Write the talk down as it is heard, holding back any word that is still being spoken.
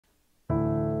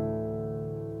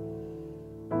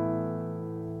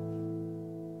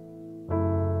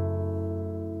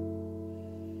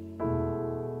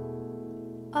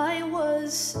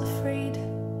was afraid,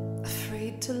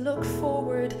 afraid to look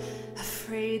forward,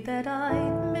 afraid that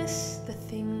I'd miss the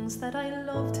things that I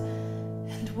loved.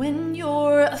 And when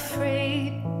you're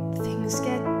afraid, things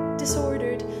get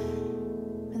disordered,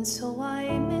 and so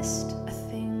I missed a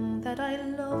thing that I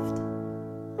loved.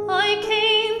 I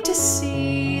came to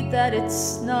see that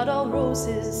it's not all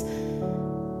roses,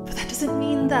 but that doesn't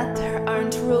mean that there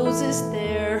aren't roses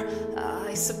there.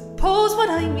 I suppose what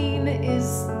I mean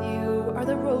is you are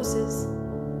the roses,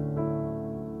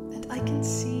 and I can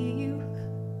see you,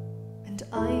 and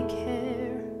I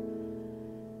care.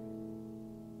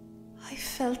 I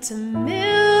felt a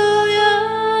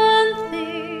million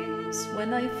things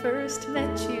when I first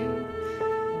met you.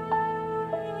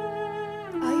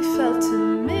 I felt a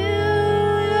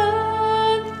million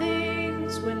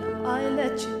things when I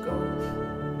let you go.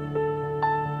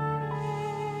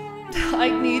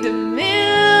 I'd need a million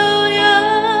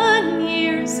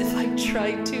years if I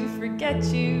tried to forget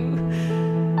you.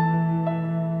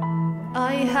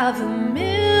 I have a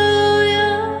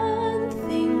million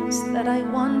things that I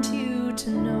want you to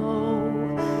know.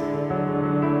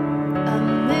 A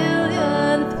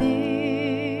million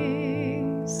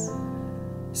things.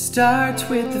 Start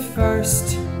with the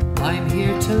first. I'm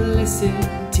here to listen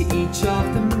to each of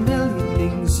the million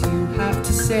things you have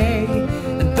to say.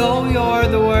 And though you're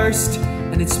the worst,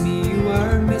 and it's me you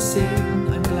are missing,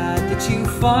 I'm glad that you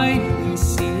finally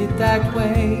see it that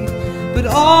way. But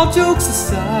all jokes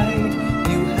aside,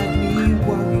 you had me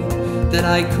worried that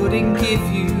I couldn't give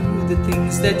you the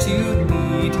things that you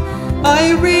need.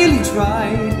 I really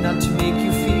tried not to make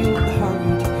you feel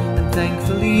hurried, and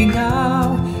thankfully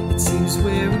now it seems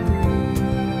we're agreed.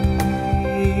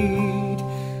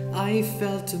 I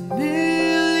felt a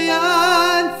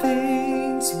million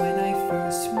things when I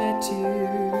first met you.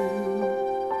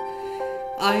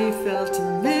 I felt a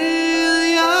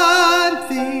million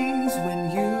things when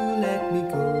you let me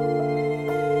go.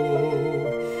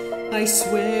 I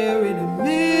swear in a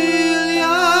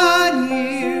million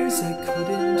years I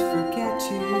couldn't forget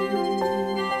you.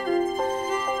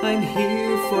 I'm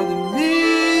here for the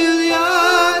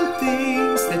million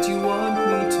things that you want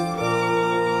me to know.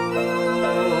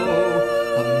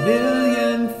 A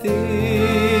million things.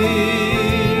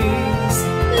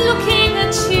 Looking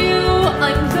at you,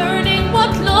 I'm learning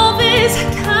what love is. I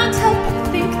can't help but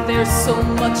think there's so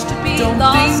much to be Don't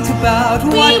lost. think about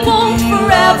what We could won't be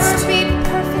forever lost. be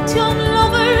perfect young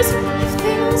lovers if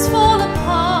things fall apart.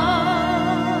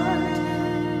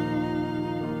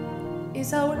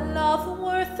 Is our love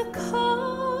worth the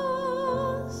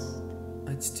cost?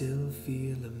 I'd still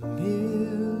feel a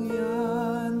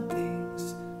million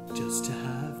things just to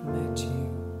have met you.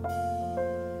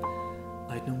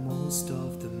 I'd know most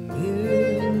of the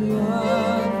million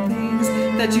things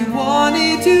that you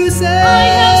wanted to say. I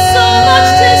have so much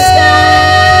to say.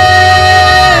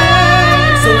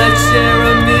 So let's share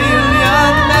a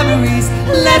million memories.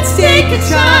 Let's take a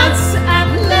chance and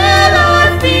let our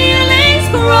feelings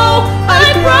grow. I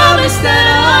promise that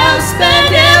I'll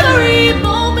spend every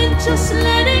moment just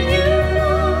letting you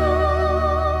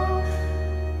know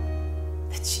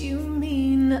that you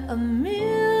mean a million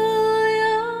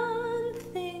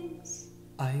things.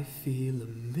 I feel a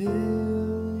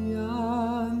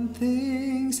million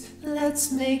things.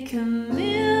 Let's make a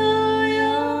million